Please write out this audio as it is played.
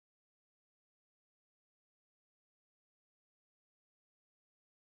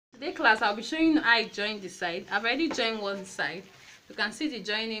Today class, I'll be showing you how I join the side. I've already joined one side. You can see the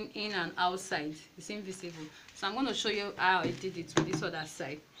joining in and outside. It's invisible. So I'm going to show you how I did it with this other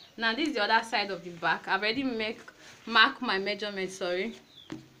side. Now this is the other side of the back. I've already mark my measurement, sorry.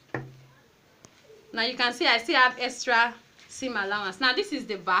 Now you can see I still have extra seam allowance. Now this is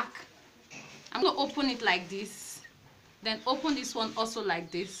the back. I'm going to open it like this. Then open this one also like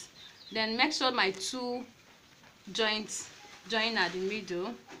this. Then make sure my two joints join at the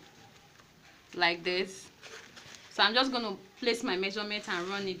middle like this. So I'm just going to place my measurement and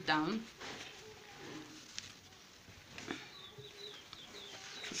run it down.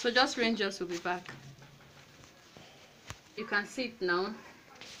 So just Rangers will be back. You can see it now.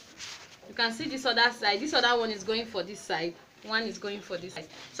 You can see this other side. This other one is going for this side. One is going for this side.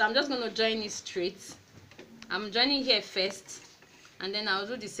 So I'm just going to join it straight. I'm joining here first, and then I'll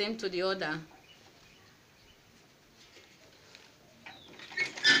do the same to the other.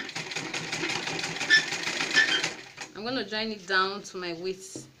 I'm going to join it down to my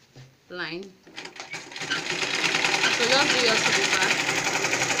waist line. So just do yours to the back.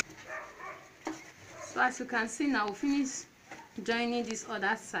 So as you can see now, we'll finish joining this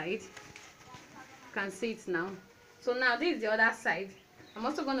other side. You can see it now. So now this is the other side. I'm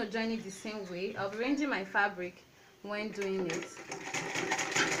also going to join it the same way. I'll be arranging my fabric when doing it.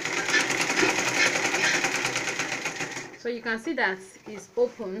 So you can see that it's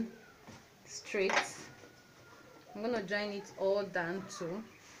open straight. I'm going to join it all down too.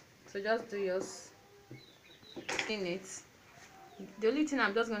 So just do yours in it. The only thing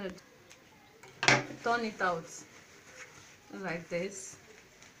I'm just going to turn it out like this,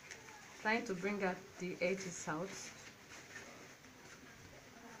 trying to bring out the edges out.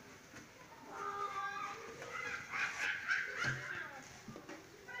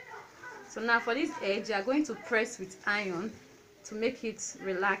 So now for this edge, you are going to press with iron to make it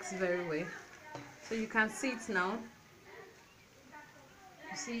relax very well. So you can see it now.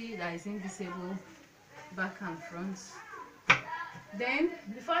 You see that it's invisible back and front. Then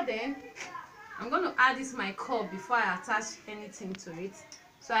before then, I'm going to add this my curve before I attach anything to it.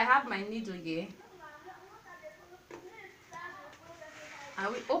 So I have my needle here. I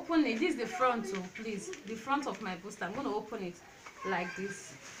will open it. This is the front, so please, the front of my booster. I'm going to open it like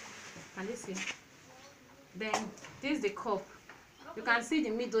this. Can you see? Then this is the cup. You can see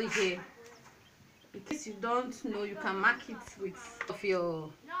the middle here. In case you don't know, you can mark it with your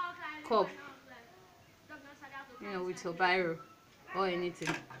cup, with your biro or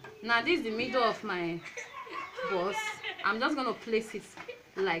anything. Now this is the middle of my bust. I'm just going to place it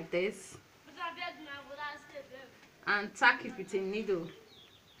like this and tack it with a needle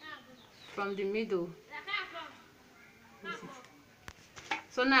from the middle.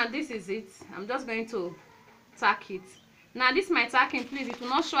 So now this is it. I'm just going to tack it. Now this my tacking, please, it will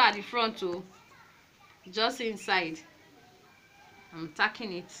not show at the front too, just inside. I'm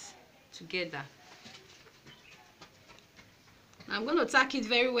tacking it together. I'm going to tack it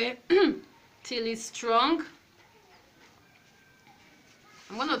very well till it's strong.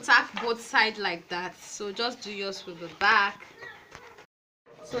 I'm going to tack both sides like that. So just do yours with the back.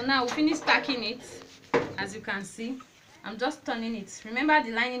 So now we finish tacking it. As you can see, I'm just turning it. Remember, the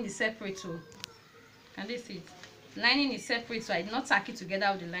lining is separate too. Can you see it? Lining is separate, so I did not tack it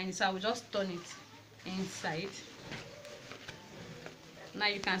together with the lining. So I will just turn it inside. Now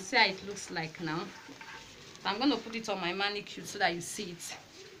you can see how it looks like now. So I'm going to put it on my manicure so that you see it.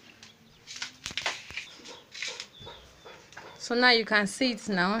 So now you can see it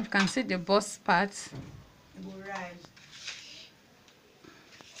now. You can see the bust part. You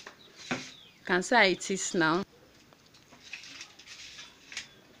can see how it is now.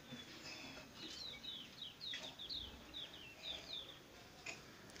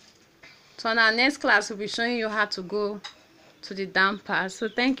 So in our next class, we'll be showing you how to go to the down part. So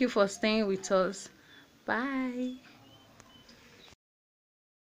thank you for staying with us. Bye.